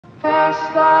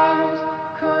Past lives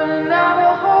could never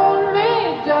hold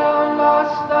me down.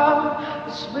 Lost love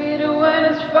is sweeter when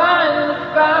it's finally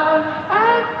found.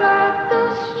 I got the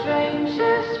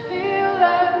strangest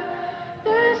feeling.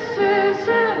 This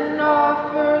isn't our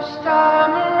first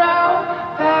time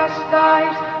around. Past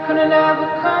lives could never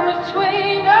come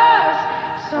between us.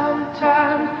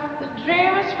 Sometimes the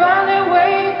dreamers finally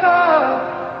wake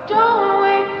up. Don't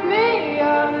wake me,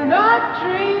 I'm not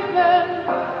dreaming.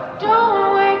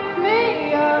 Don't wake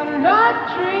me, I'm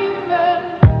not dreaming.